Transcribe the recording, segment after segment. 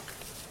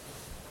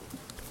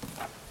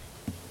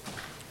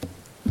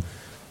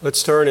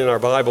Let's turn in our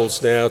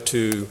Bibles now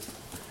to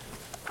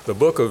the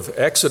book of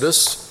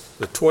Exodus,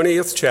 the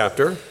 20th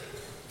chapter.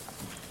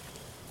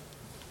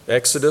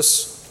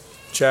 Exodus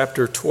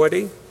chapter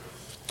 20,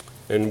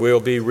 and we'll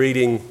be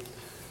reading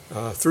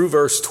through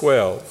verse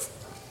 12.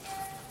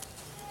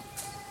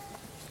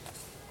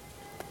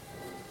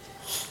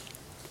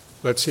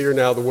 Let's hear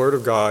now the word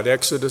of God.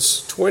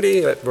 Exodus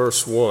 20 at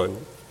verse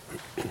 1.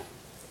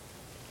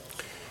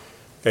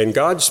 And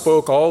God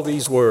spoke all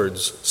these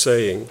words,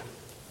 saying,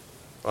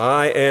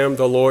 I am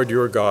the Lord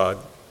your God,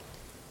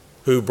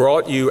 who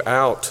brought you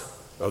out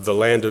of the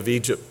land of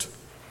Egypt,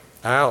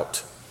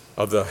 out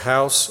of the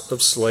house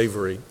of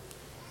slavery.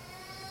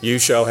 You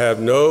shall have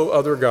no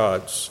other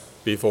gods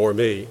before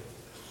me.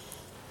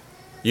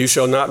 You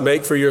shall not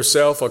make for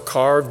yourself a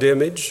carved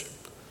image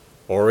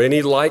or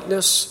any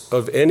likeness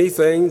of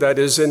anything that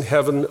is in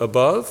heaven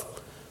above,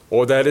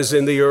 or that is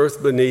in the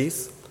earth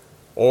beneath,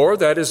 or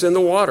that is in the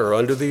water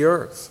under the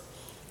earth.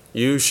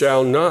 You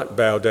shall not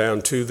bow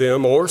down to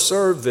them or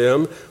serve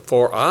them,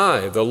 for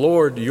I, the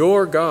Lord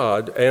your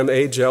God, am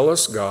a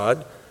jealous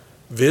God,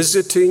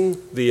 visiting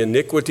the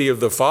iniquity of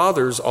the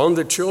fathers on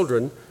the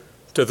children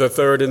to the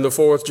third and the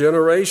fourth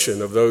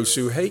generation of those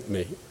who hate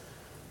me,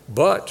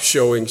 but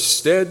showing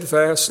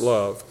steadfast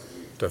love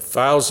to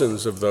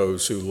thousands of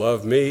those who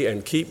love me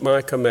and keep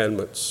my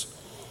commandments.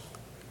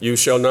 You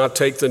shall not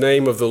take the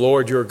name of the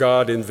Lord your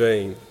God in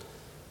vain,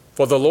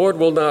 for the Lord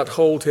will not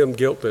hold him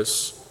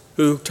guiltless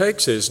who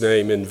takes his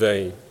name in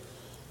vain.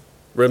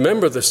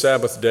 Remember the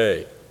Sabbath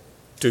day,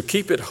 to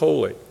keep it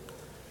holy.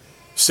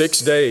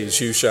 6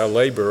 days you shall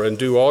labor and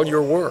do all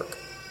your work,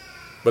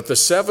 but the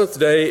seventh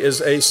day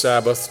is a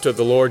Sabbath to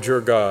the Lord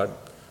your God.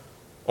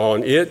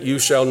 On it you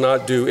shall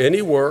not do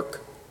any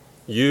work,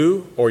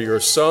 you or your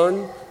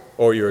son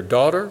or your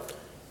daughter,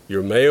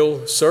 your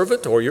male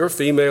servant or your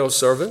female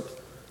servant,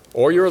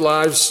 or your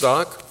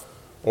livestock,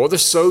 or the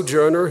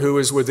sojourner who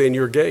is within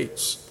your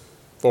gates.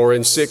 For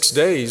in 6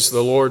 days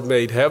the Lord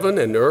made heaven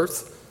and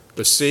earth,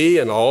 the sea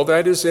and all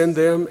that is in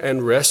them,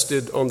 and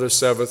rested on the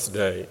seventh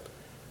day.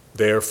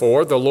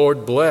 Therefore the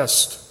Lord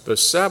blessed the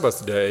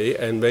Sabbath day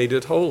and made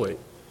it holy.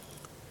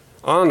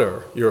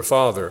 Honor your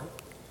father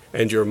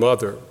and your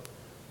mother,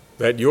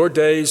 that your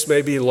days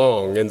may be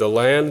long in the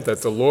land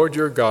that the Lord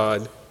your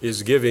God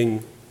is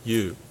giving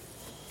you.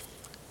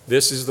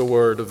 This is the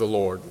word of the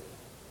Lord.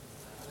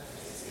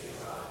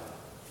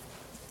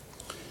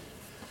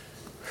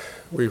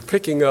 We're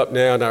picking up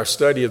now in our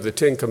study of the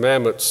Ten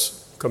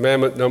Commandments,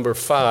 commandment number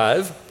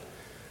 5.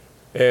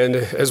 And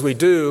as we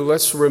do,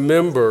 let's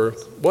remember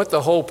what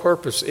the whole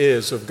purpose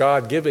is of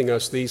God giving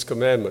us these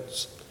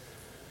commandments.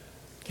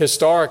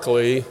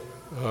 Historically,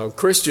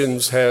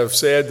 Christians have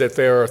said that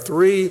there are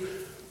 3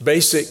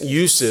 basic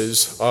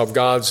uses of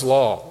God's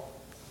law.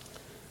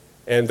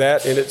 And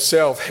that in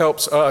itself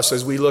helps us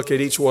as we look at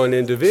each one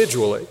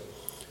individually.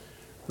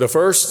 The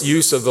first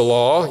use of the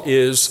law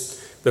is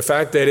the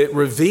fact that it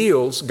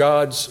reveals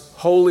God's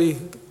holy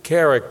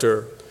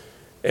character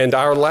and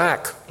our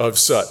lack of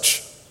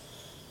such.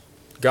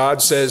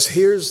 God says,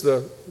 here's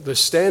the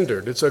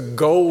standard. It's a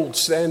gold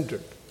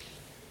standard.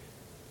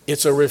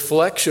 It's a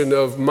reflection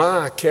of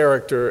my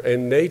character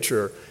and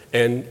nature,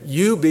 and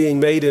you being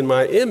made in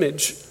my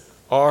image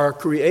are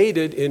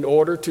created in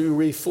order to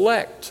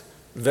reflect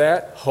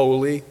that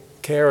holy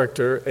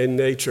character and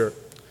nature.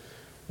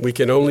 We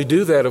can only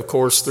do that, of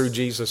course, through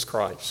Jesus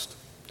Christ.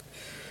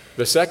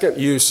 The second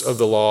use of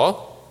the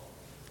law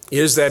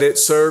is that it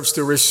serves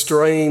to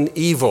restrain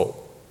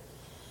evil.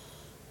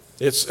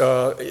 It's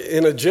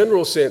in a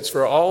general sense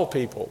for all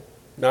people,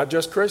 not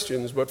just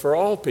Christians, but for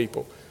all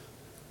people.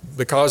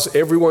 Because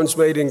everyone's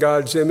made in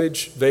God's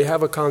image, they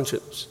have a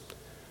conscience.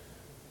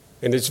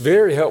 And it's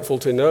very helpful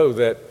to know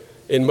that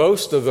in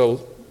most of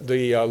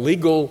the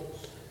legal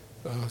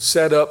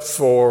setup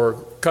for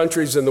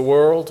countries in the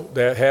world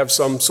that have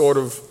some sort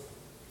of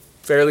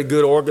fairly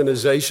good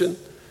organization,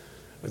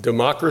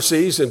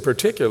 democracies in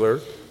particular,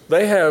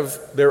 they have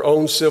their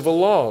own civil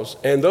laws.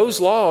 And those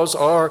laws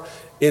are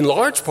in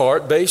large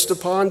part based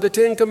upon the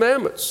Ten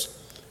Commandments.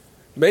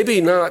 Maybe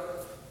not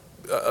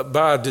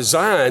by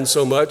design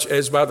so much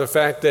as by the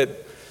fact that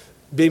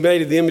being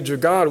made in the image of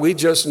God, we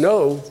just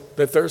know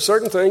that there are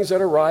certain things that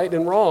are right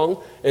and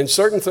wrong and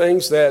certain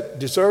things that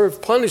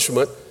deserve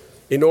punishment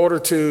in order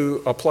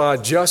to apply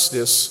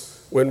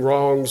justice when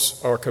wrongs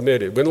are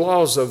committed, when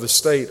laws of the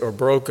state are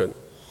broken.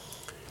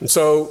 And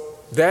so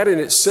that in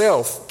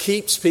itself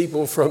keeps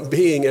people from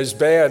being as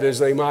bad as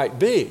they might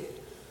be.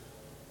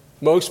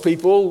 Most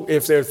people,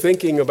 if they're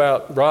thinking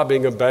about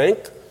robbing a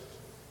bank,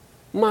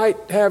 might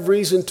have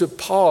reason to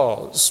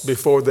pause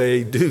before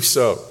they do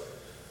so.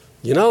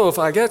 You know, if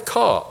I get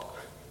caught,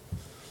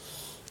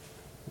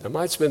 I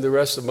might spend the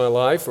rest of my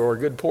life or a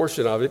good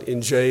portion of it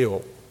in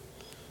jail.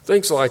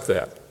 Things like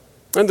that.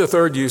 And the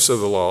third use of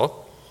the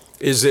law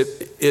is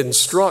it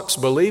instructs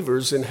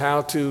believers in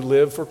how to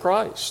live for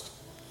Christ.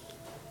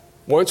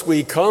 Once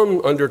we come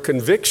under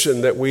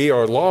conviction that we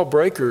are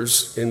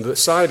lawbreakers in the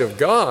sight of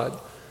God,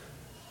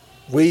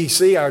 we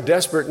see our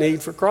desperate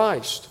need for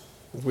Christ.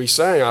 We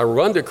sang, I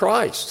run to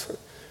Christ.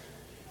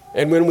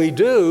 And when we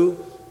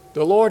do,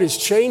 the Lord is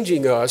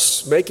changing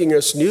us, making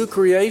us new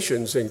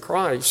creations in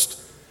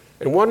Christ.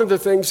 And one of the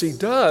things he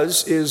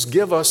does is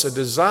give us a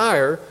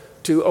desire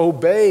to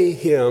obey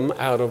him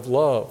out of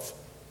love.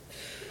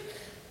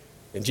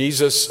 And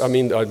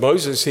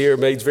Moses here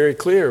made very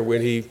clear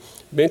when he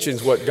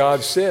mentions what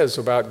God says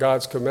about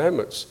God's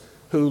commandments.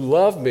 Who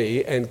love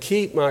me and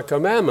keep my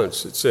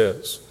commandments, it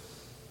says.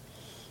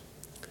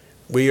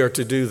 We are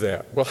to do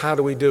that. Well, how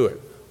do we do it?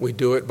 We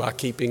do it by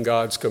keeping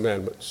God's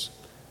commandments.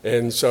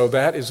 And so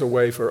that is a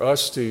way for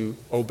us to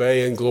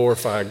obey and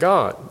glorify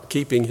God,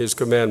 keeping his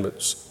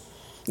commandments.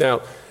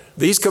 Now,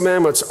 these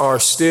commandments are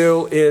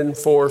still in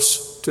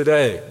force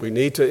today. We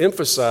need to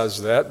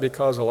emphasize that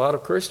because a lot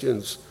of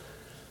Christians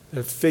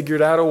have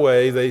figured out a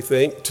way, they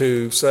think,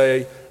 to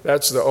say,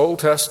 that's the Old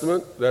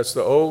Testament, that's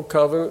the Old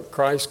Covenant.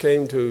 Christ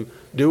came to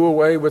do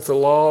away with the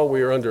law.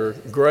 We are under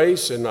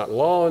grace and not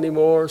law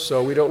anymore,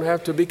 so we don't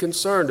have to be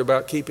concerned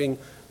about keeping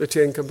the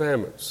Ten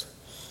Commandments.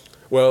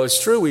 Well,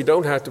 it's true we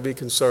don't have to be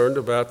concerned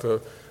about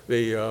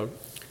the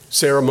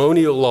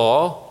ceremonial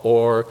law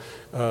or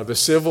the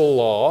civil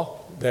law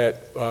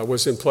that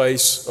was in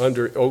place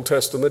under Old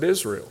Testament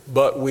Israel.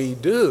 But we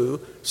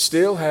do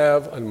still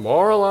have a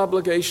moral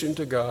obligation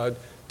to God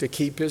to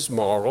keep his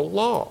moral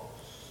law.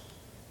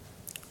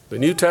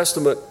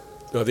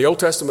 The Old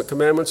Testament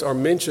commandments are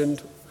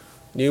mentioned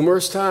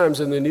numerous times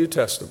in the New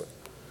Testament.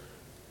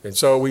 And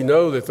so we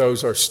know that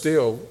those are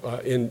still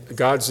in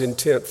God's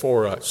intent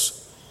for us.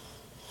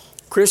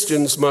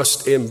 Christians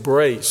must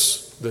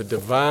embrace the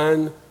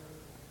divine,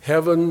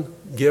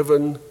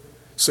 heaven-given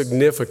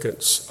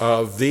significance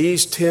of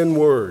these 10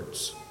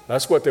 words.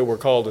 That's what they were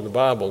called in the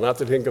Bible, not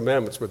the 10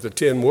 Commandments, but the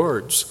 10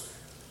 words.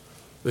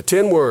 The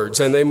 10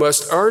 words, and they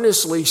must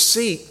earnestly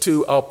seek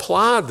to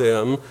apply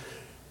them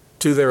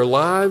to their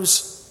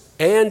lives,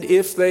 and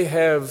if they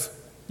have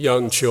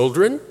young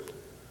children,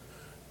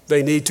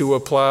 they need to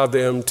apply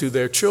them to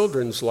their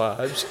children's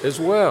lives as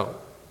well.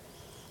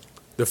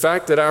 The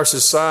fact that our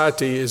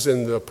society is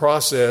in the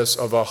process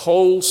of a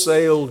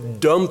wholesale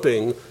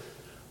dumping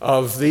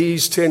of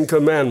these 10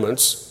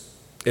 commandments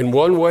in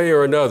one way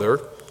or another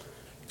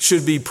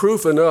should be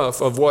proof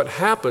enough of what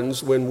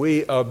happens when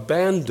we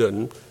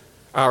abandon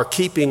our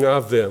keeping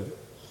of them.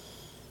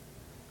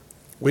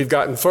 We've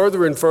gotten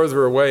further and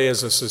further away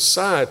as a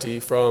society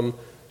from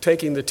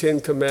taking the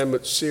 10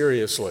 Commandments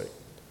seriously.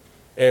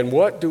 And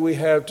what do we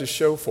have to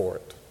show for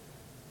it?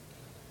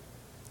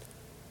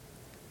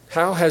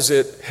 How has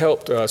it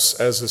helped us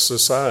as a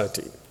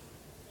society?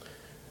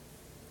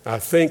 I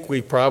think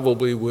we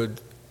probably would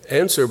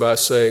answer by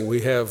saying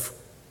we have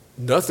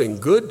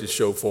nothing good to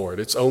show for it.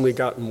 It's only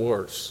gotten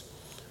worse.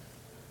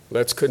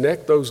 Let's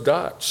connect those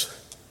dots.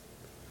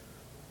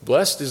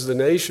 Blessed is the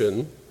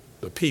nation,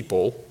 the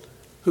people,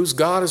 whose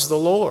God is the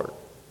Lord.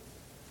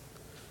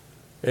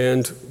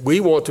 And we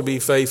want to be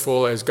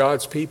faithful as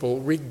God's people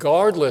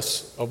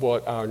regardless of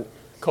what our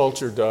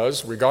culture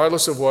does,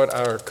 regardless of what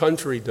our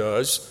country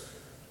does,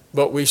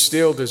 but we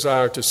still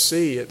desire to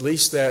see at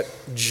least that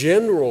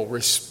general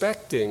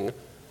respecting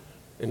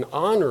and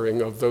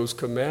honoring of those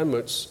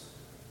commandments,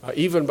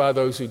 even by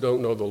those who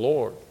don't know the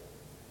Lord.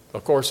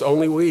 Of course,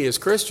 only we as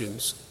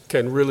Christians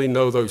can really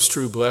know those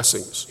true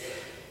blessings.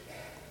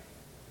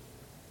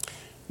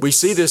 We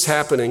see this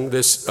happening,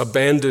 this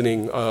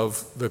abandoning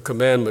of the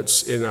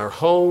commandments in our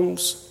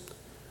homes,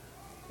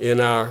 in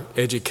our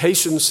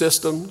education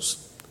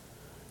systems,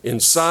 in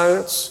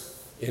science,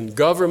 in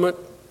government,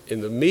 in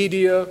the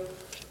media.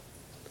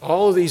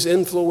 All of these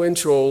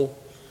influential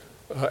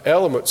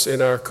elements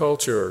in our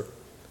culture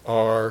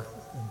are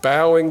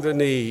bowing the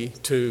knee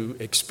to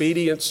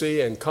expediency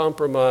and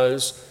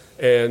compromise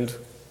and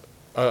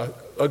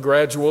a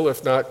gradual,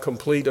 if not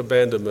complete,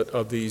 abandonment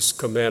of these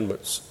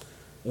commandments.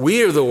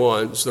 We are the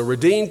ones, the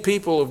redeemed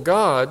people of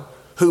God,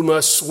 who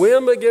must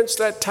swim against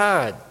that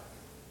tide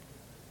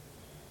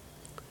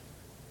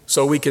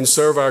so we can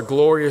serve our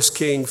glorious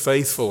King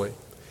faithfully,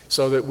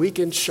 so that we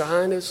can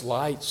shine as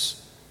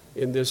lights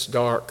in this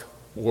dark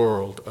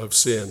world of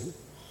sin.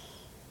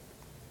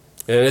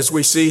 And as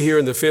we see here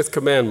in the 5th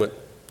commandment,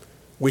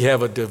 we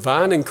have a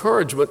divine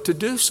encouragement to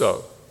do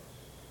so.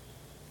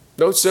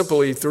 Note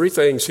simply 3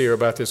 things here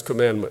about this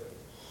commandment.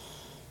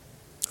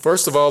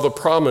 First of all, the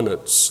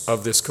prominence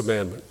of this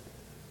commandment.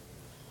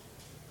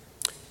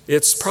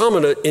 It's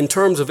prominent in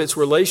terms of its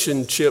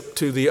relationship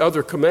to the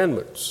other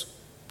commandments.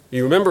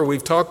 You remember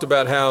we've talked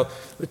about how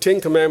the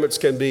 10 commandments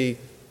can be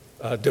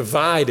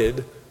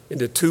divided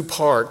into 2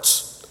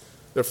 parts.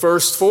 The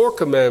first 4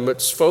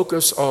 commandments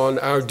focus on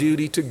our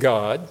duty to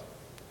God,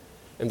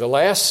 and the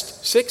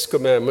last 6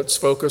 commandments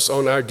focus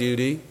on our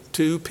duty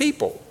to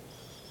people.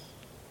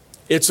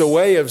 It's a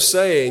way of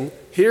saying,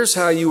 here's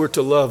how you are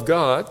to love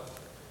God,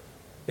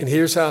 and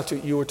here's how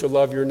you are to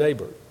love your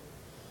neighbor,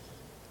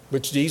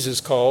 which Jesus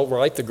called,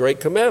 right, the great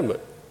commandment.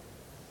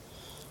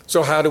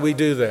 So how do we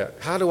do that?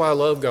 How do I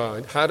love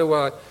God? How do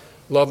I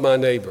love my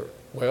neighbor?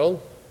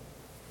 Well,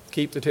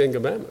 keep the 10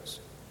 commandments.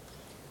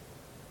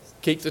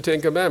 Keep the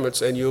 10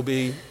 commandments, and you'll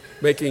be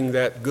making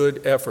that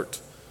good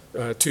effort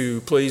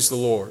to please the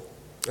Lord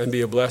and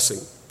be a blessing.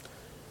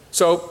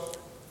 So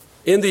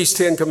in these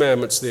 10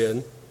 commandments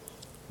then,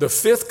 the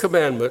fifth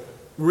commandment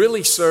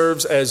really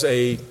serves as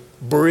a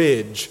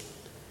bridge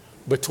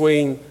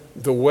between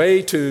the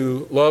way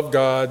to love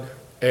God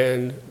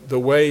and the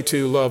way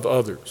to love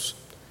others.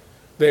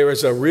 There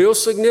is a real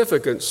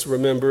significance,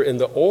 remember, in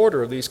the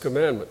order of these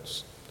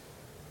commandments.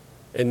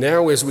 And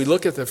now as we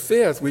look at the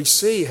fifth, we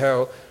see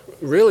how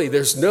really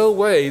there's no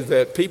way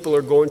that people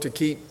are going to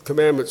keep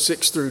commandments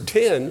 6 through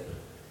 10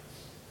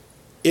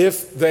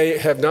 if they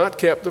have not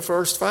kept the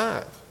first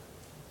 5.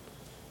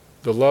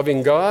 The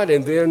loving God,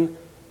 and then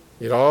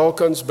it all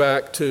comes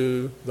back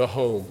to the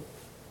home.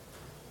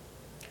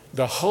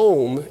 The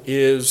home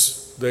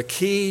is the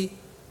key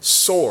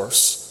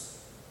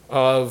source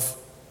of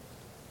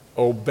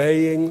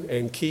obeying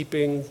and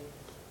keeping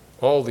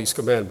all these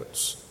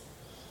commandments.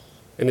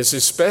 And it's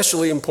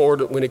especially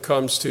important when it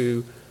comes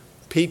to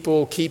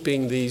people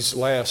keeping these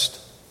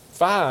last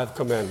 5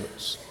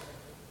 commandments.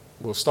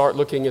 We'll start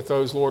looking at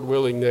those, Lord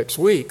willing, next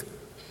week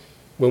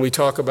when we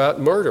talk about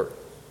murder.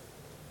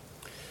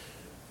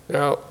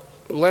 Now,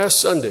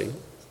 last Sunday,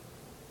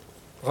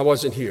 I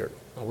wasn't here.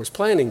 I was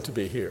planning to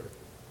be here.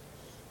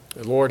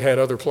 The Lord had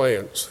other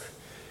plans.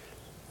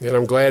 And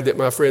I'm glad that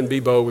my friend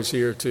Bebo was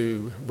here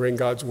to bring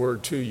God's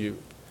word to you.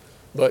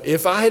 But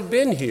if I had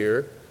been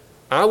here,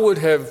 I would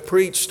have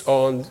preached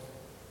on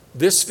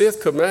this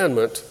 5th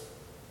commandment.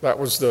 That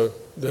was the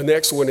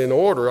next one in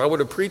order. I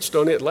would have preached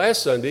on it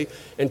last Sunday.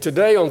 And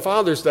today on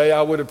Father's Day,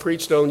 I would have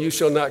preached on you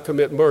shall not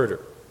commit murder.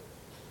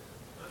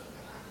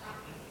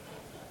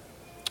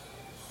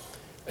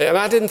 And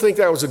I didn't think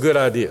that was a good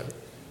idea.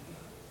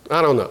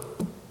 I don't know.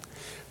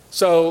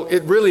 So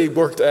it really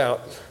worked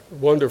out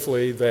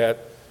wonderfully that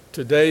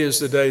today is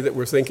the day that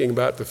we're thinking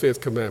about the 5th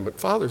commandment,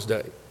 Father's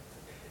Day.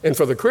 And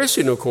for the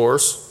Christian, of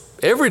course,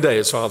 every day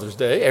is Father's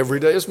Day. Every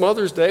day is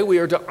Mother's Day. We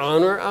are to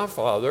honor our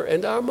father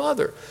and our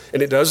mother.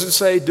 And it doesn't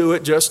say do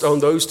it just on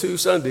those 2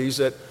 Sundays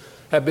that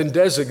have been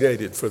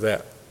designated for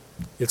that.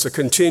 It's a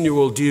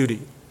continual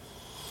duty.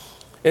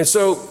 And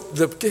so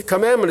the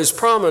commandment is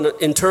prominent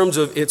in terms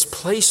of its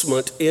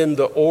placement in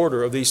the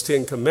order of these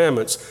 10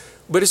 commandments,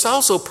 but it's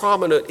also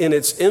prominent in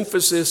its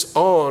emphasis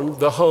on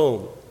the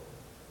home.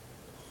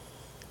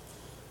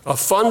 A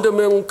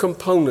fundamental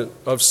component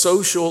of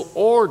social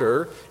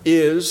order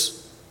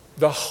is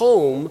the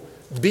home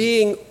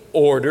being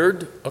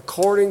ordered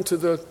according to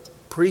the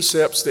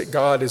precepts that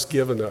God has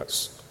given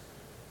us.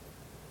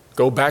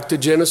 Go back to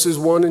Genesis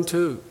 1 and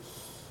 2,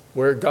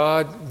 where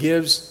God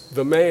gives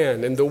the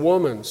man and the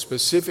woman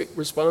specific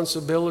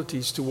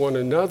responsibilities to one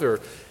another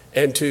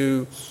and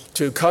to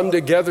come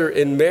together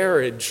in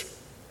marriage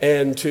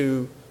and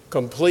to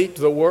complete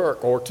the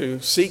work or to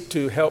seek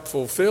to help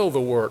fulfill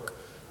the work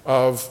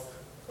of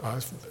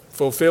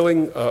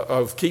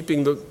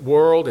keeping the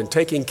world and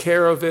taking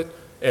care of it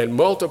and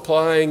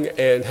multiplying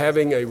and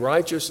having a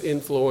righteous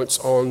influence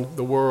on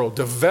the world,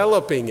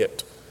 developing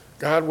it.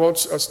 God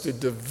wants us to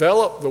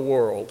develop the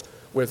world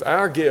with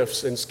our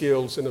gifts and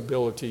skills and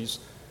abilities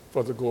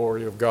for the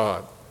glory of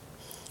God.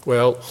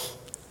 Well,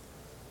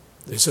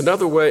 there's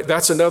another way.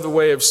 That's another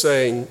way of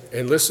saying,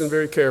 and listen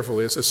very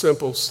carefully, it's a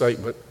simple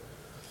statement.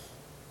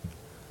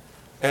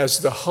 As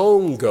the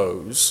home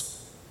goes,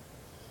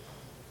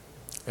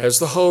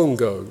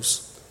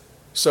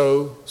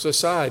 so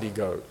society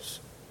goes.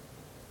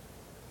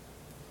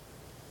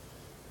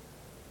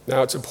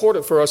 Now, it's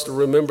important for us to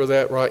remember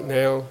that right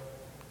now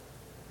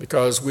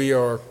because we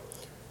are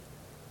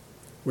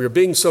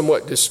being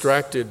somewhat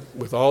distracted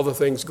with all the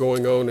things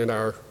going on in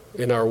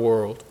our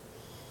world.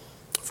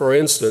 For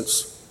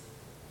instance,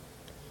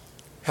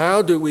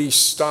 how do we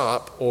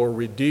stop or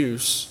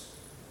reduce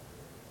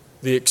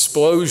the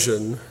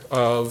explosion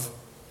of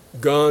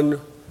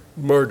gun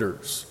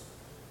murders?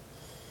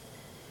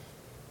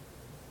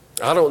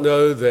 I don't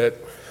know that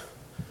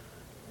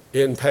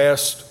in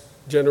past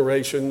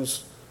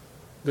generations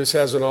this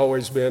hasn't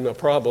always been a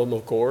problem,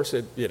 of course.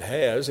 It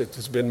has. It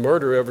has been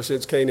murder ever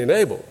since Cain and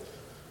Abel.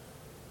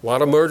 A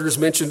lot of murders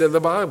mentioned in the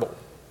Bible.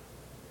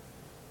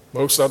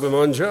 Most of them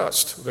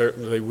unjust.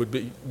 They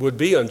would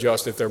be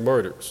unjust if they're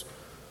murders,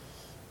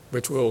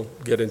 which we'll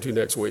get into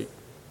next week.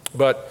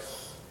 But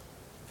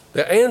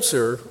the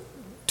answer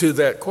to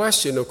that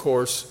question, of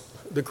course,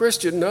 the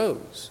Christian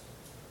knows.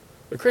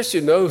 The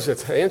Christian knows that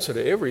the answer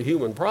to every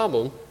human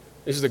problem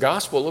is the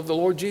gospel of the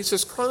Lord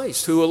Jesus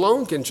Christ, who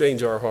alone can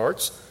change our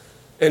hearts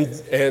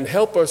and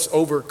help us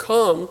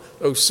overcome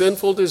those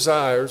sinful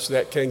desires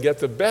that can get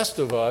the best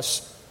of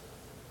us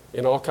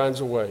in all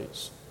kinds of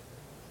ways.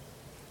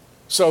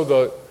 So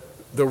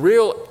the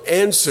real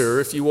answer,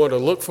 if you want to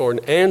look for an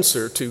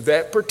answer to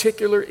that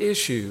particular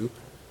issue,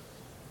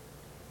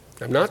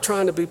 I'm not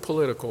trying to be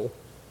political,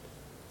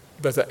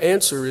 but the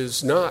answer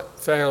is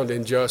not found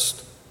in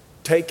just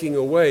taking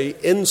away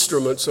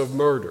instruments of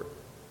murder.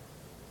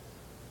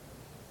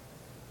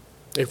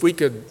 If we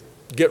could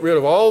get rid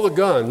of all the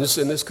guns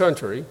in this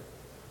country,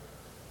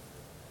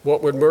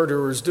 what would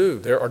murderers do?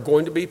 There are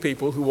going to be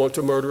people who want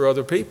to murder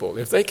other people.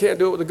 If they can't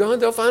do it with a gun,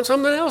 they'll find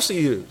something else to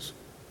use.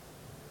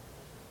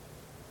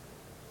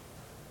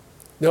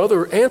 No,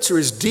 the answer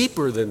is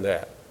deeper than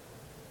that.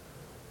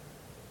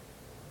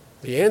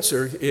 The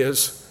answer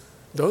is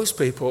those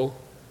people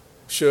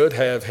should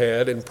have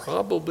had and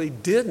probably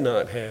did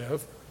not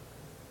have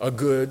a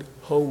good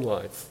home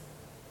life.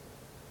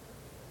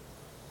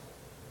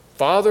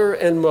 Father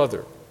and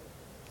mother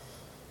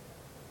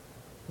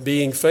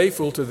being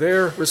faithful to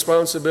their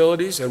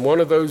responsibilities, and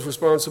one of those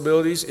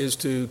responsibilities is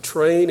to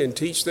train and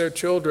teach their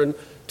children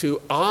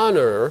to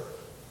honor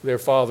their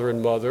father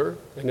and mother.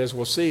 And as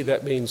we'll see,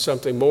 that means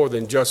something more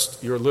than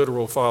just your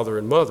literal father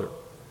and mother.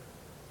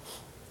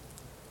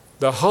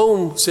 The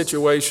home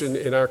situation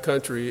in our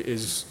country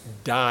is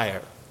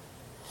dire.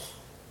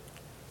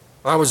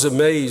 I was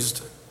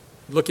amazed,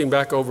 looking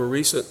back over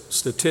recent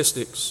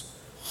statistics,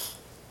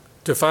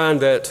 to find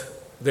that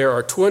there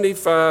are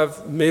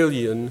 25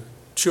 million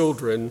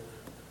children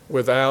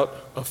without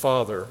a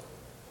father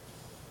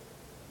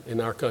in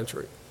our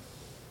country,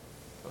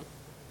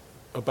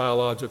 a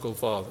biological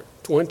father.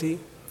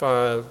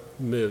 25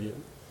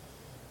 million.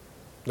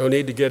 No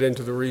need to get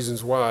into the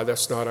reasons why.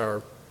 That's not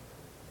our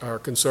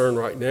concern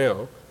right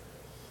now.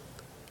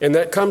 And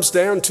that comes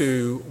down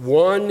to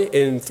 1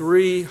 in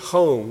 3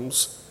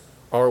 homes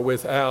are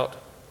without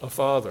a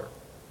father.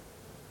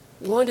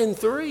 1 in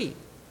 3.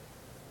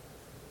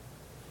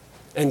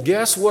 And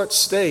guess what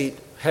state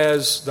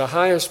has the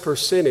highest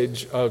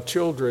percentage of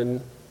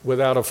children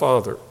without a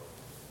father?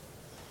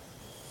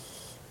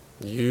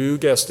 You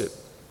guessed it.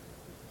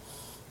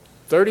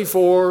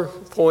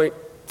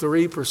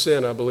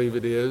 34.3%, I believe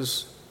it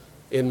is,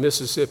 in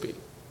Mississippi.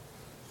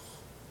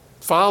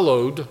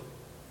 Followed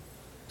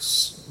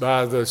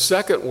by the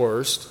second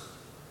worst,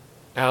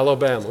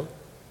 Alabama.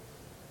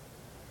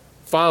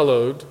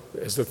 Followed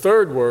as the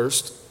third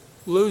worst,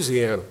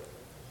 Louisiana.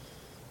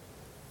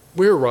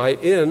 We're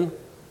right in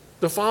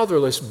the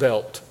fatherless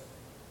belt.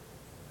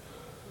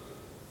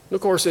 And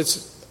of course,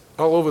 it's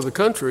all over the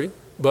country,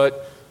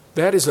 but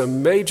that is a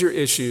major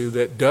issue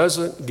that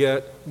doesn't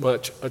get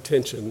much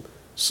attention,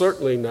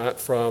 certainly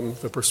not from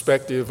the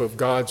perspective of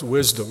God's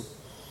wisdom.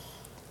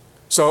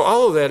 So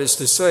all of that is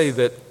to say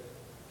that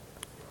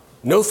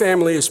no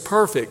family is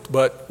perfect,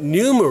 but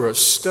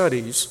numerous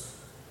studies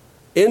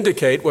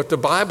indicate what the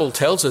Bible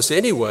tells us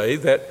anyway,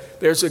 that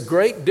there's a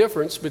great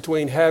difference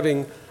between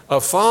having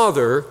a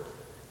father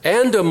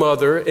and a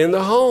mother in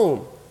the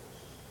home.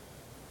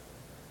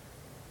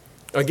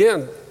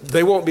 Again,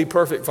 they won't be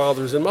perfect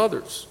fathers and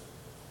mothers,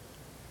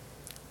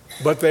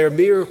 but their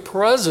mere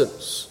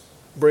presence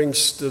brings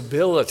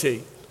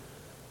stability.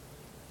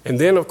 And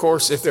then, of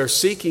course, if they're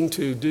seeking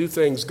to do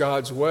things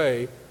God's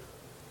way,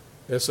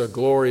 it's a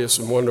glorious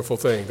and wonderful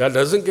thing. That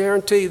doesn't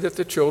guarantee that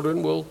the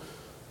children will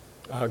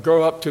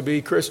grow up to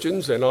be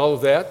Christians and all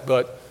of that,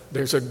 but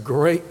there's a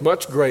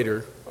much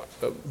greater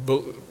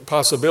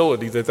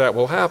possibility that that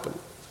will happen.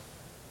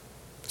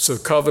 So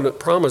covenant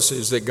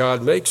promises that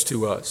God makes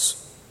to us.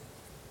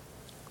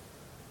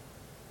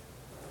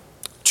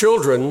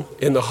 Children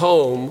in the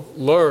home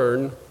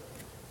learn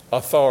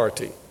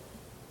authority.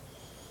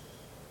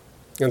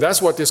 And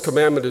that's what this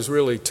commandment is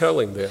really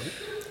telling them.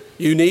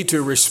 You need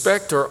to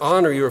respect or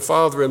honor your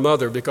father and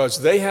mother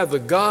because they have the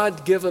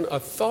God-given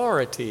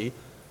authority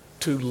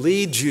to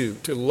lead you,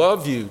 to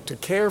love you, to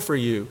care for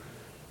you,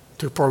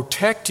 to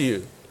protect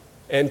you,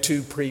 and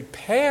to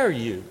prepare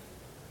you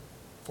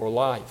for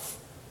life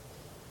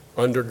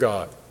under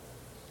God.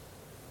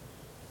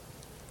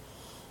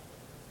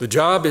 The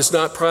job is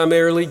not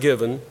primarily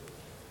given,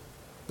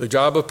 the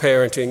job of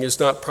parenting is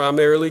not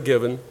primarily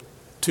given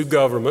to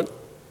government.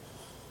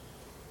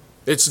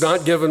 It's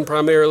not given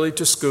primarily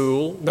to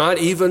school, not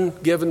even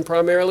given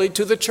primarily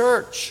to the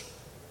church.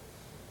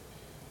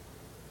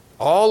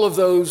 All of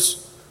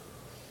those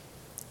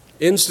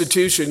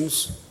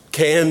institutions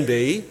can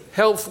be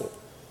helpful.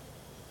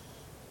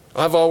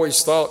 I've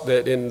always thought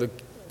that in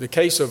the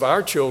case of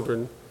our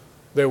children,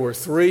 there were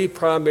 3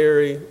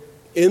 primary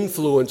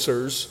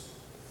influencers,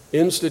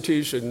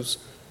 institutions,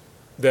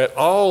 that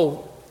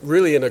all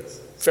really in a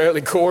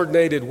fairly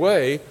coordinated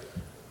way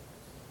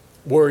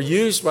were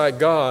used by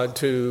God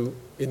to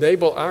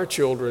enable our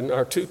children,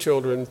 our 2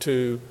 children,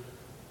 to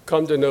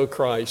come to know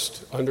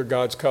Christ under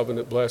God's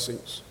covenant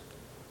blessings.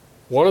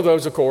 One of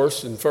those, of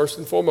course, and first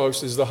and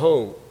foremost, is the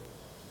home.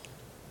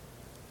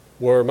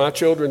 Were my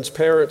children's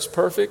parents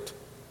perfect?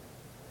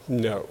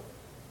 No.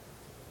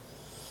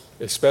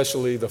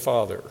 Especially the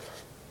father.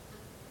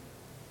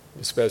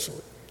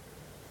 Especially.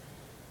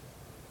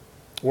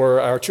 Were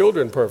our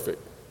children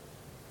perfect?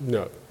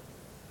 No.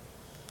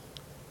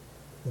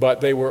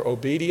 But they were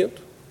obedient,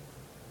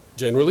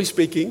 generally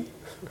speaking,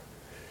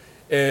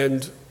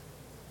 and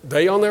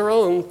they on their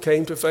own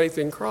came to faith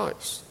in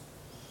Christ.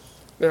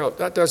 Now,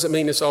 that doesn't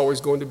mean it's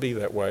always going to be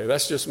that way.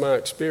 That's just my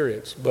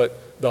experience.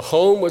 But the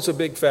home was a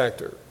big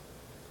factor.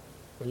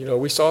 You know,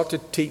 we sought to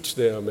teach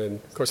them, and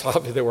of course,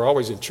 they were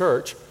always in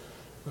church.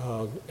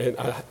 And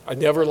I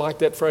never liked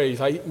that phrase.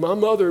 My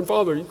mother and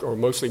father, or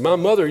mostly my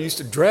mother, used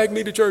to drag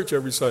me to church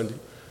every Sunday.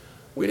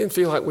 We didn't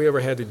feel like we ever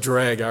had to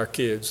drag our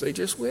kids. They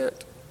just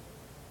went.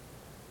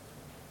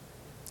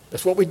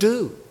 That's what we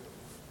do.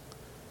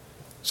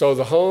 So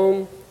the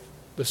home,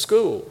 the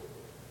school.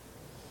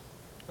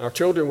 Our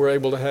children were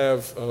able to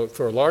have,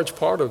 for a large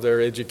part of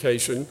their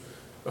education,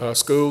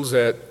 schools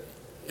that,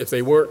 if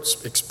they weren't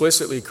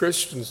explicitly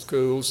Christian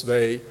schools,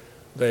 they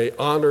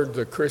honored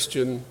the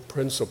Christian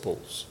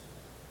principles.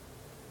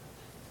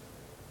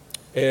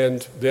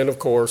 And then, of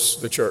course,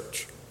 the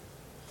church.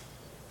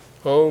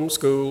 Home,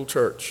 school,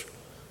 church.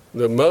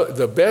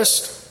 The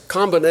best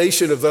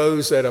combination of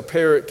those that a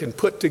parent can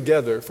put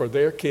together for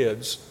their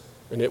kids,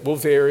 and it will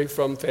vary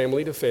from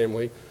family to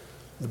family,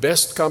 the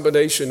best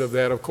combination of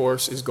that, of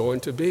course, is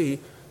going to be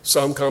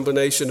some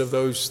combination of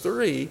those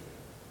three,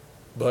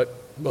 but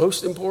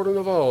most important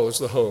of all is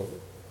the home.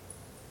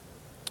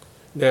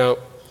 Now,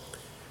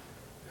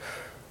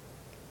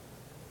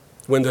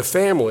 when the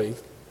family,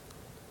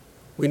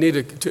 we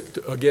need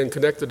to again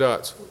connect the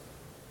dots.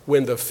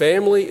 When the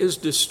family is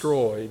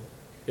destroyed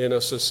in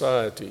a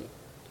society,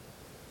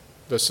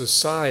 the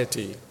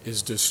society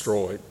is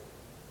destroyed.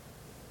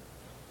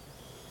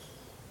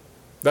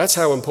 That's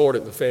how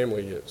important the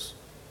family is.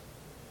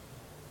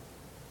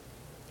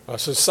 A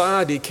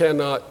society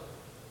cannot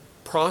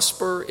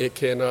prosper, it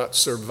cannot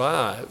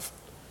survive,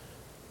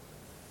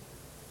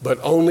 but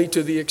only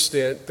to the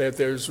extent that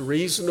there's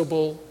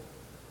reasonable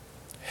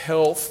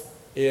health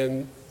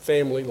in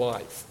family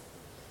life.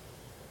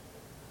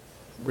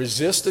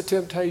 Resist the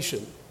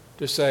temptation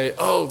to say,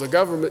 oh, the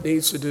government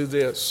needs to do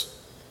this.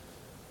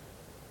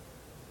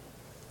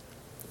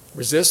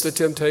 Resist the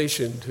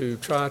temptation to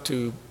try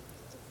to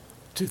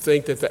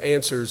think that the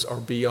answers are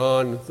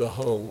beyond the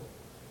home.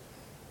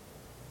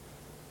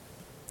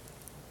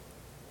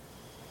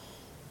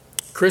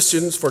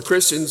 For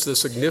Christians, the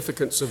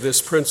significance of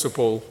this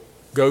principle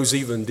goes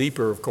even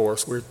deeper, of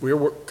course.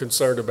 We're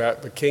concerned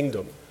about the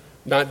kingdom,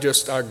 not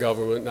just our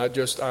government, not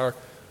just our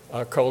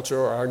culture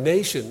or our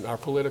nation, our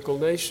political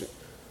nation.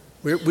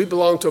 We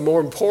belong to a more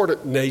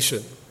important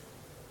nation.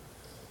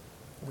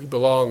 We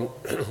belong,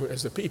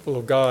 as the people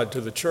of God,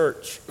 to the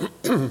church,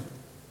 the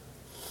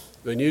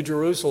New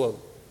Jerusalem.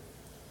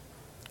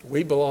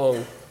 We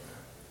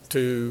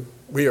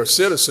are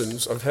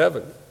citizens of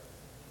heaven.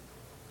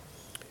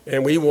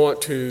 And we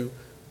want to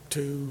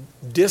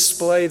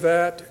display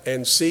that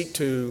and seek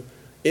to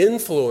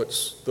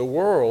influence the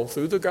world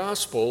through the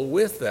gospel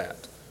with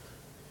that.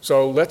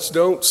 So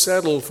don't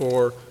settle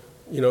for,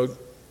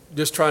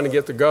 just trying to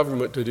get the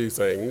government to do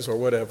things or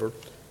whatever.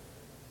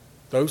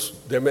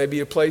 There may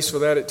be a place for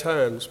that at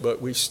times,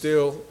 but we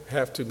still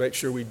have to make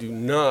sure we do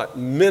not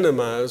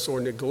minimize or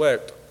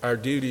neglect our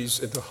duties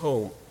in the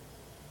home.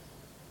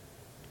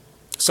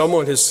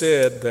 Someone has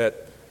said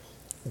that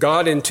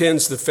God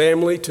intends the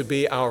family to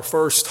be our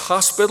first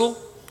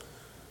hospital,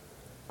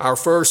 our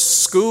first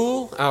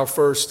school, our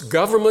first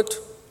government,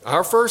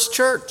 our first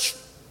church.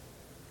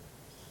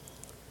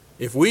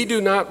 If we do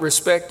not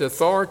respect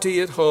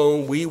authority at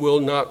home, we will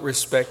not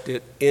respect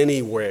it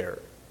anywhere.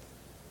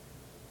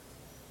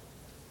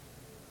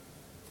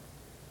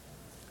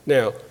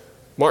 Now,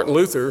 Martin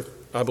Luther,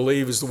 I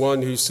believe, is the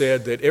one who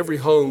said that every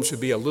home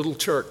should be a little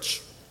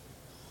church.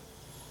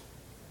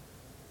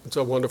 It's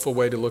a wonderful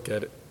way to look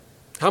at it.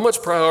 How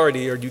much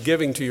priority are you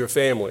giving to your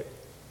family?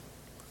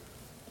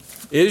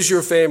 Is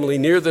your family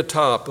near the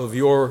top of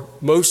your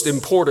most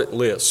important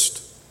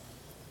list,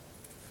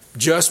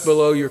 just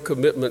below your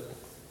commitment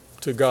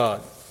to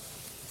God?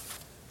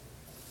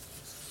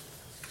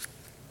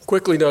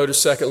 Quickly notice,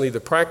 secondly,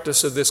 the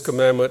practice of this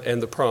commandment and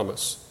the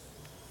promise.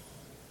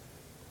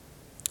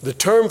 The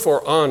term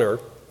for honor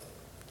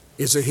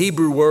is a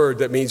Hebrew word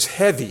that means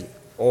heavy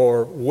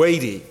or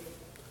weighty.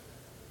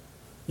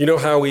 You know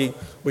how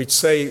we'd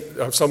say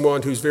of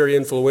someone who's very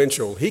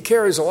influential, he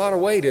carries a lot of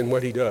weight in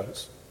what he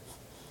does.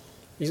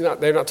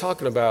 They're not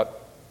talking about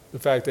the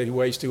fact that he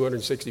weighs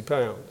 260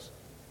 pounds.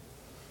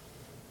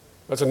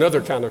 That's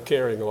another kind of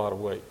carrying a lot of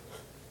weight.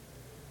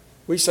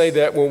 We say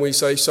that when we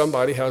say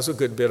somebody has a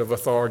good bit of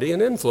authority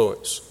and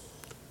influence.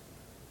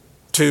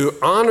 To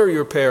honor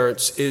your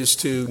parents is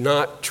to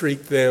not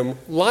treat them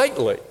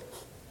lightly.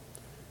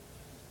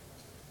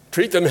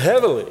 Treat them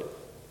heavily.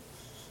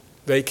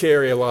 They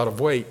carry a lot of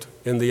weight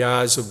in the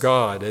eyes of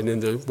God and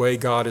in the way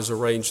God has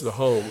arranged the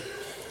home.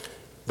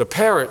 The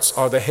parents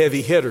are the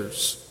heavy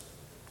hitters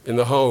in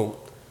the home.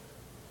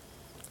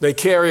 They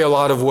carry a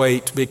lot of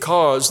weight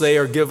because they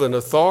are given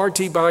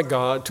authority by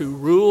God to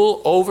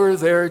rule over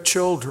their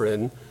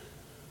children.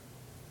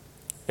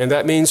 And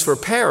that means for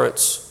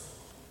parents,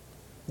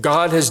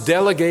 God has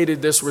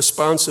delegated this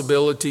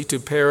responsibility to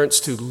parents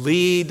to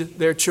lead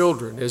their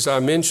children, as I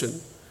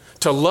mentioned,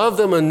 to love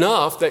them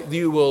enough that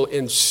you will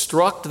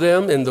instruct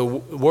them in the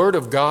Word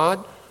of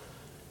God,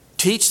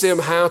 teach them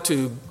how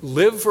to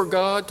live for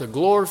God, to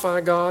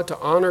glorify God, to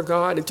honor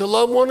God, and to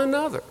love one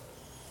another.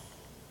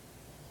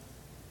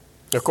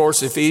 Of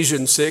course,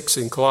 Ephesians 6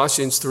 and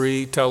Colossians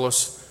 3 tell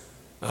us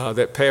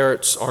that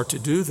parents are to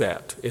do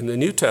that in the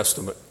New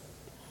Testament.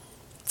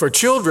 For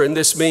children,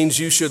 this means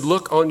you should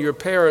look on your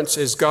parents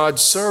as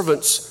God's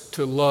servants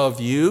to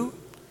love you,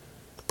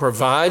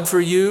 provide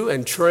for you,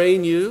 and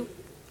train you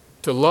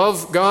to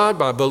love God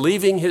by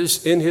believing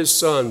in His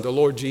Son, the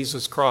Lord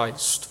Jesus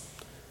Christ.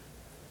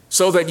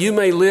 so that you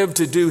may live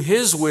to do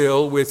His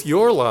will with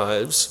your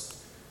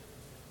lives.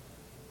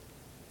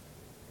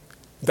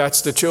 That's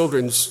the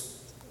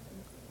children's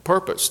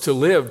purpose, to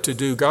live to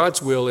do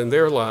God's will in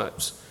their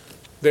lives.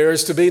 There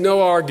is to be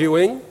no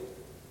arguing,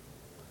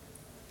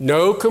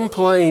 no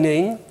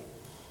complaining,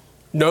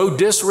 no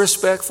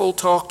disrespectful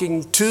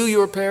talking to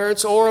your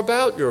parents or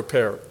about your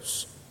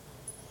parents.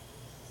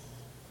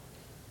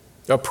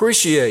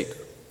 Appreciate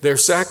their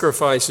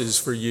sacrifices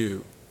for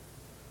you.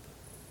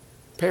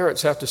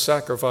 Parents have to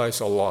sacrifice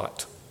a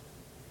lot,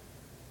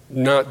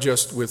 not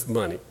just with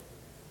money.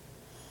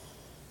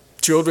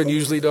 Children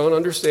usually don't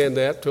understand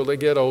that till they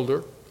get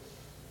older.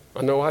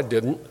 I know I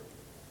didn't.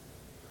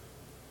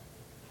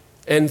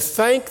 And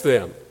thank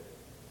them.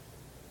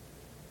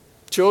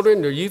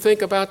 Children, do you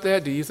think about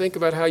that? Do you think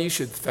about how you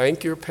should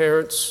thank your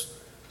parents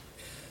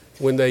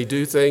when they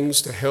do things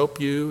to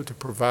help you, to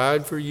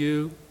provide for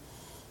you?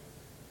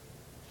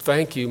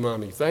 Thank you,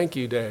 Mommy. Thank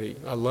you, Daddy.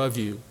 I love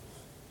you.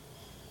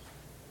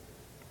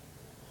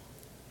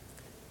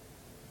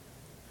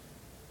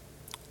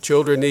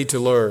 Children need to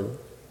learn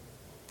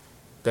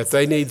that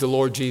they need the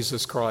Lord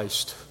Jesus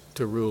Christ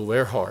to rule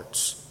their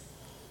hearts.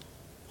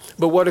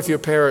 But what if your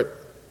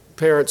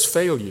parents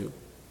fail you?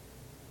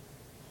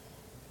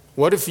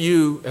 What if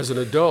you, as an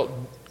adult,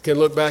 can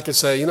look back and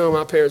say,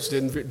 my parents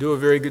didn't do a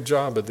very good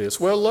job of this?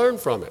 Well, learn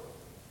from it.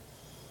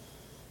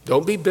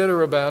 Don't be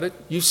bitter about it.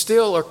 You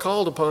still are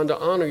called upon to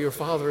honor your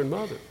father and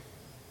mother.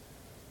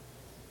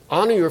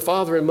 Honor your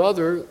father and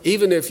mother,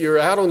 even if you're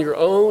out on your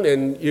own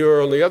and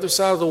you're on the other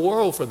side of the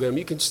world for them,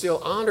 you can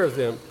still honor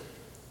them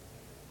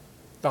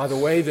by the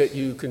way that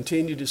you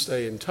continue to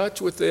stay in touch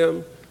with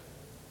them,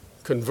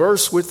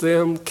 converse with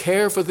them,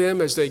 care for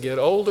them as they get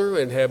older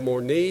and have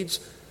more needs.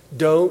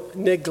 Don't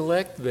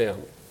neglect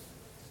them.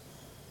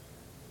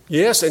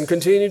 Yes, and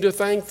continue to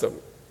thank them.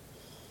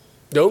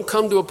 Don't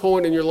come to a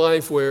point in your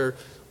life where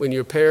when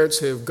your parents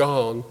have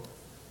gone,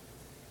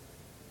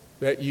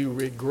 that you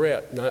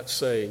regret not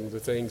saying the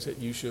things that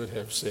you should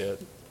have said.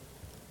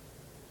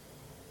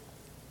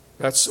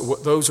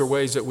 Those are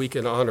ways that we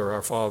can honor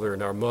our father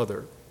and our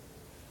mother.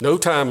 No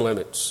time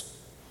limits.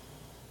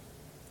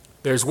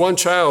 There's one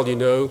child,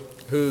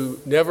 who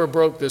never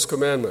broke this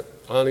commandment,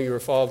 honor your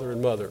father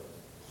and mother.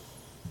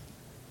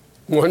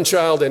 One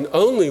child and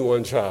only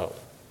one child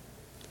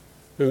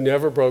who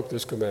never broke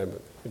this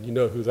commandment. And you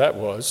know who that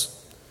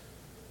was.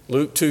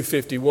 Luke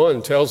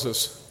 2:51 tells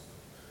us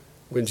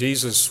when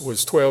Jesus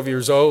was 12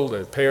 years old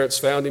and parents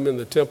found him in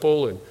the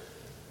temple, and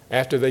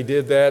after they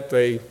did that,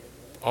 they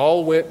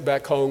all went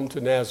back home to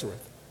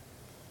Nazareth,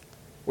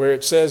 where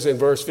it says in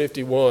verse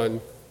 51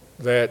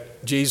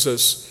 that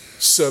Jesus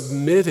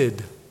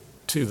submitted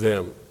to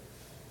them.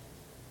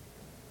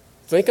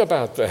 Think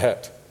about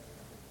that.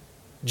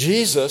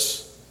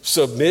 Jesus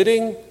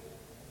submitting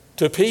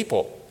to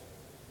people.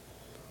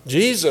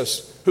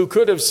 Jesus, who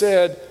could have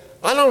said,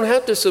 I don't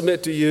have to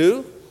submit to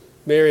you,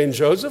 Mary and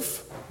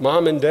Joseph,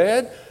 Mom and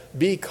Dad,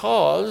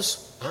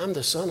 because I'm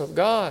the Son of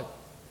God.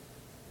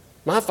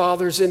 My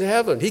Father's in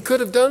heaven. He could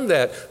have done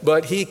that,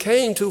 but He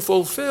came to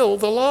fulfill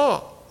the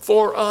law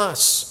for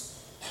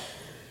us.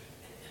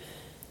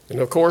 And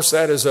of course,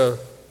 that is a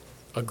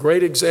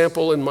great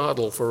example and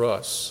model for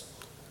us.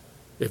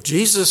 If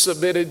Jesus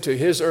submitted to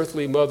His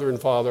earthly mother and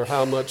father,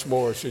 how much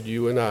more should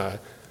you and I,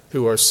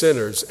 who are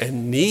sinners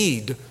and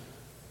need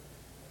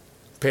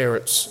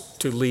parents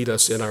to lead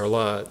us in our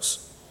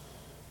lives?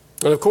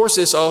 And of course,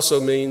 this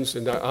also means,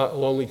 and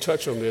I'll only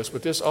touch on this,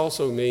 but this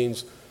also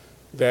means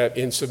that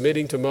in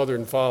submitting to mother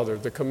and father,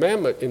 the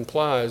commandment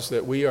implies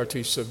that we are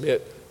to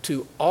submit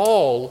to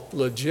all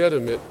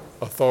legitimate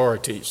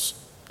authorities.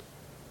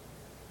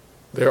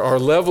 There are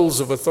levels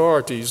of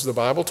authorities. The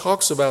Bible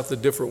talks about the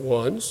different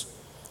ones.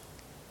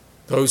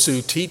 Those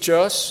who teach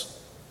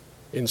us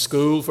in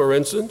school, for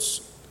instance,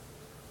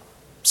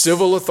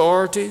 civil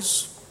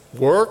authorities,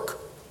 work,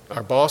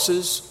 our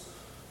bosses,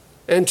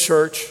 and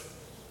church.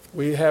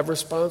 We have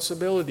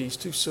responsibilities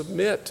to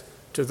submit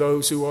to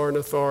those who are in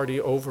authority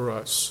over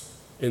us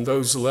in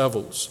those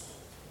levels.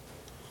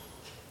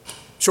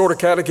 Shorter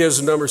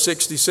Catechism number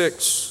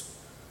 66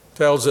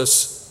 tells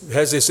us,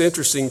 has this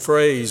interesting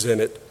phrase in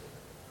it,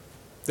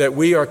 that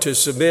we are to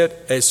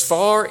submit as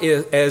far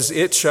as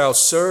it shall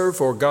serve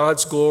for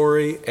God's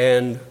glory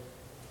and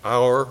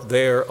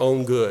their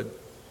own good.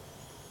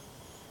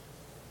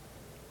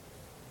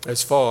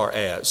 As far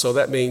as. So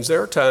that means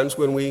there are times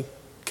when we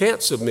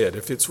can't submit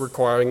if it's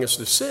requiring us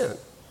to sin.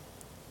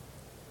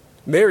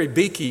 Mary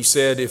Beakey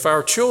said, if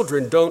our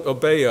children don't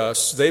obey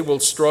us, they will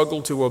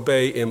struggle to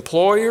obey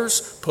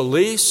employers,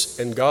 police,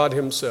 and God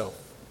Himself.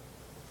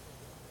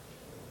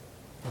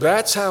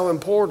 That's how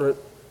important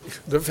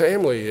the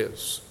family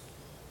is.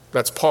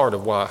 That's part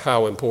of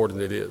how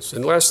important it is.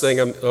 And the last thing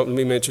let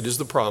me mention is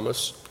the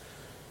promise.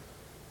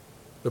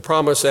 The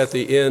promise at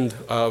the end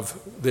of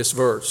this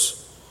verse,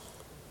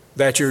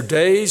 that your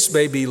days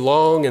may be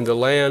long in the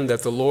land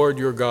that the Lord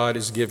your God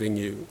is giving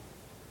you.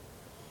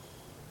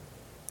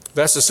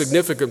 That's a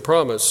significant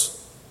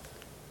promise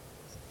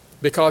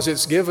because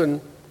it's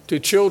given to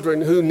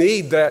children who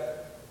need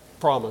that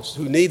promise,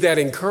 who need that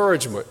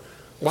encouragement.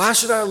 Why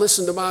should I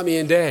listen to mommy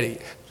and daddy?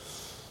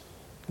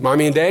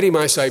 Mommy and daddy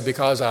might say,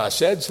 because I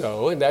said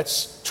so, and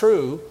that's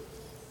true.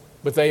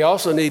 But they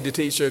also need to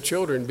teach their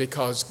children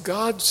because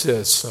God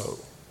says so.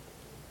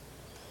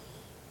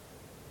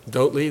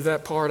 Don't leave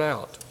that part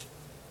out.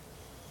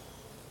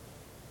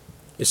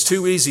 It's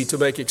too easy to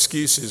make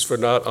excuses for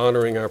not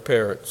honoring our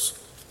parents.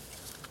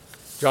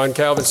 John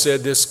Calvin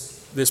said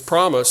this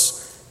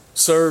promise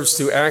serves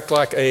to act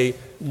like a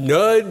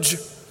nudge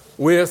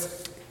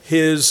with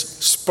his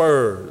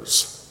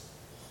spurs.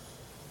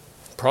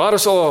 Prod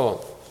us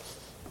along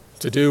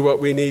to do what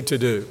we need to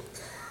do.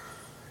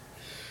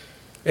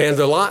 And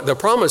the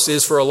promise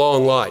is for a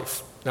long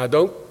life. Now,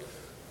 don't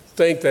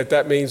think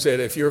that means that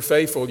if you're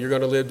faithful, you're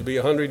going to live to be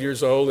 100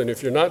 years old, and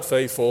if you're not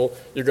faithful,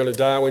 you're going to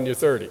die when you're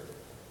 30.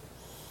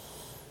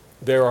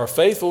 There are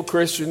faithful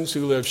Christians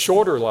who live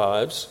shorter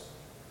lives.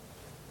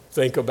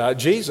 Think about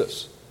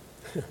Jesus.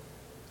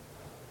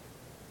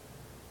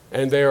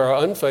 And there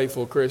are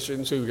unfaithful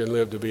Christians who can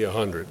live to be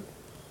 100.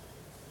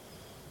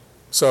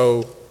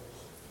 So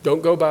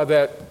don't go by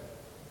that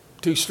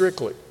too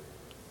strictly.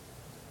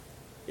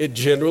 It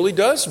generally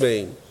does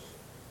mean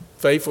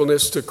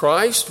faithfulness to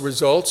Christ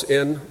results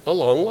in a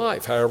long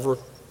life, however,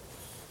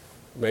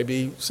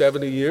 maybe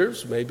 70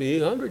 years, maybe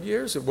 100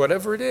 years,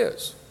 whatever it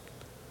is.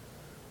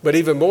 But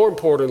even more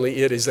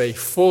importantly, it is a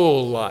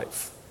full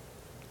life.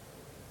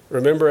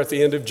 Remember at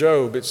the end of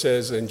Job, it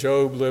says, and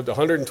Job lived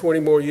 120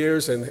 more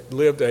years and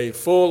lived a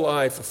full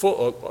life,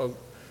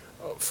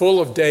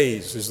 full of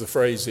days is the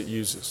phrase it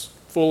uses.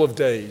 Full of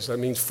days. That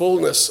means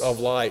fullness of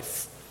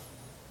life,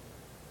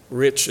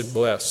 rich and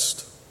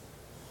blessed.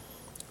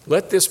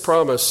 Let this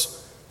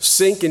promise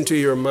sink into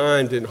your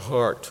mind and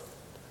heart.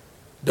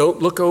 Don't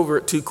look over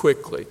it too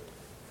quickly.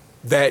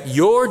 That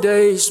your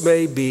days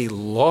may be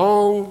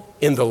long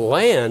in the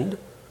land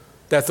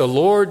that the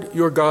Lord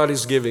your God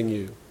is giving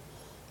you.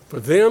 For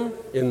them,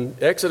 in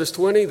Exodus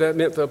 20, that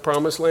meant the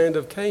promised land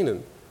of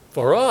Canaan.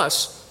 For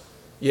us,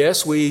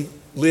 yes, we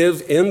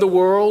live in the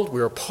world.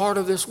 We're a part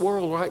of this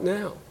world right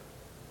now.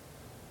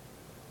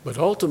 But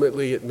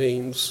ultimately, it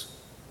means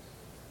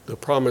the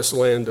promised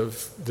land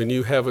of the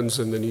new heavens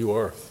and the new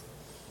earth.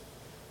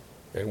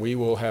 And we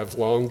will have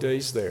long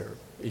days there,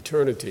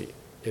 eternity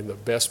in the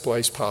best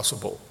place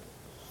possible.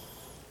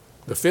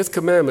 The fifth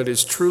commandment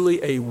is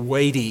truly a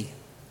weighty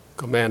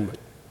commandment.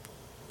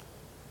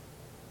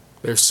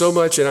 There's so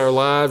much in our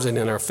lives and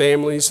in our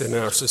families and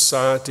in our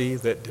society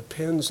that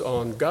depends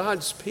on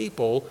God's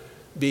people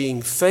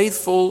being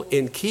faithful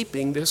in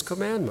keeping this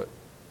commandment.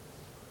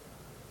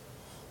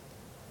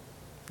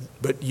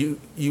 But you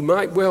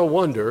might well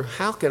wonder,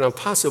 how can I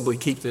possibly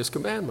keep this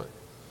commandment?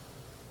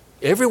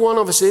 Every one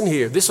of us in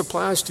here, this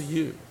applies to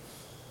you.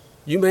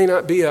 You may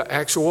not be an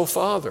actual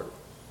father.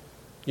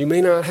 You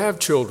may not have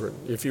children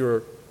if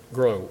you're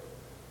grown.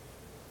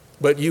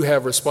 But you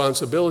have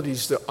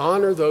responsibilities to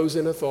honor those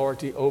in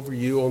authority over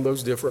you on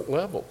those different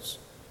levels.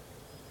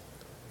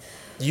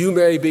 You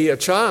may be a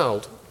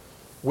child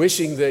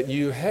wishing that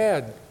you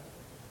had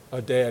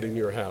a dad in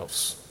your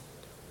house.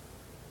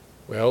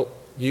 Well,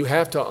 you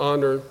have to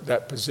honor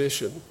that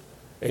position,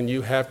 and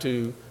you have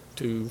to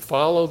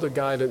follow the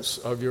guidance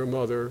of your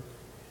mother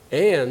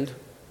and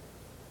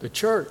the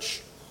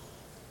church.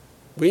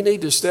 We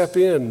need to step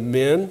in,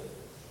 men,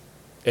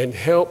 and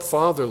help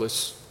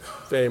fatherless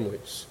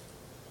families.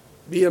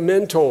 Be a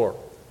mentor.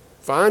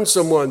 Find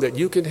someone that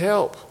you can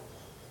help.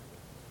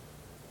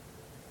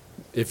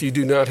 If you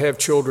do not have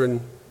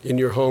children in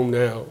your home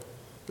now,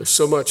 there's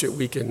so much that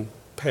we can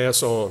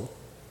pass on.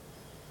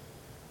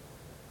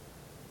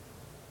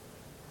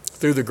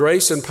 Through the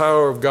grace and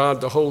power of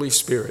God, the Holy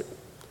Spirit,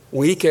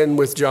 we can,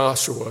 with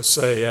Joshua,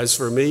 say, as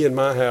for me and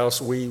my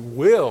house, we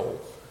will,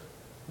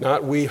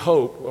 not we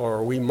hope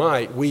or we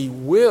might, we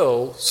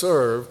will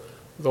serve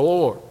the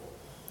Lord.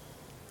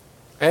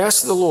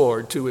 Ask the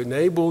Lord to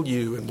enable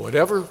you in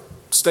whatever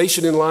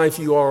station in life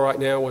you are right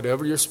now,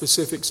 whatever your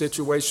specific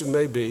situation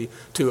may be,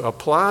 to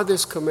apply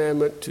this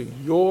commandment to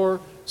your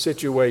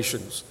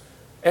situations.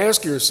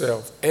 Ask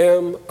yourself,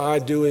 am I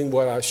doing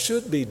what I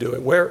should be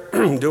doing? Where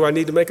do I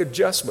need to make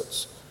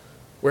adjustments?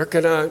 Where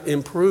can I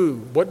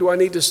improve? What do I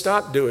need to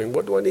stop doing?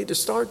 What do I need to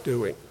start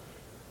doing?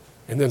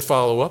 And then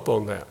follow up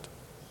on that.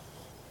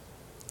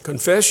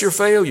 Confess your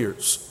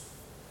failures.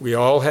 We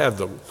all have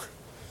them.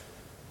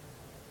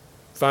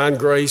 Find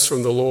grace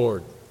from the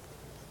Lord,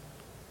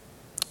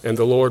 and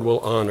the Lord will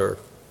honor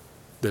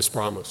this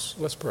promise.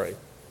 Let's pray.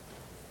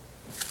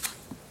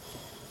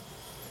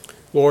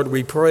 Lord,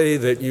 we pray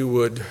that you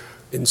would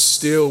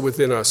instill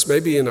within us,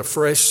 maybe in a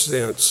fresh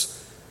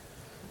sense,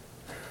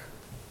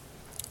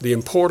 the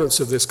importance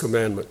of this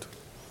commandment.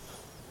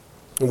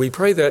 And we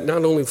pray that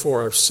not only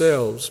for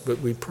ourselves, but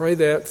we pray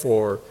that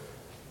for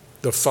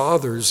the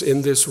fathers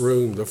in this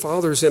room, the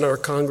fathers in our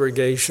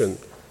congregation.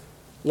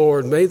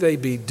 Lord, may they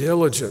be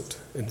diligent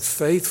and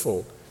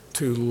faithful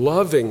to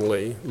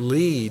lovingly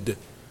lead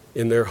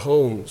in their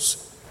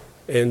homes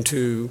and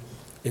to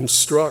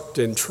instruct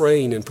and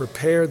train and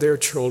prepare their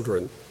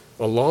children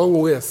along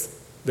with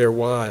their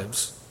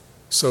wives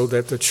so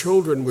that the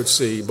children would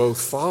see both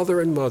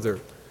father and mother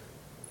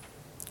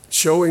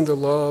showing the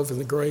love and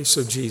the grace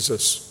of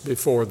Jesus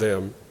before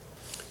them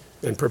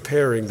and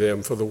preparing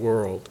them for the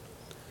world.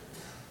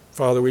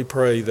 Father, we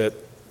pray that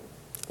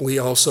we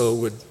also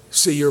would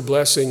see your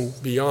blessing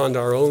beyond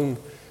our own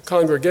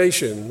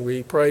congregation.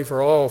 We pray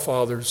for all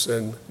fathers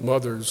and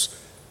mothers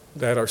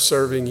that are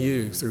serving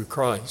you through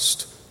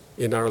Christ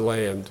in our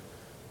land.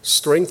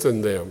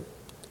 Strengthen them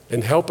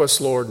and help us,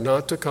 Lord,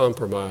 not to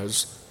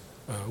compromise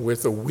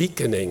with the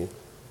weakening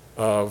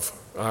of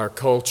our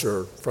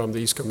culture from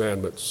these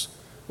commandments.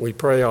 We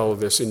pray all of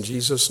this in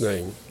Jesus'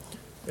 name.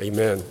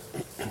 Amen.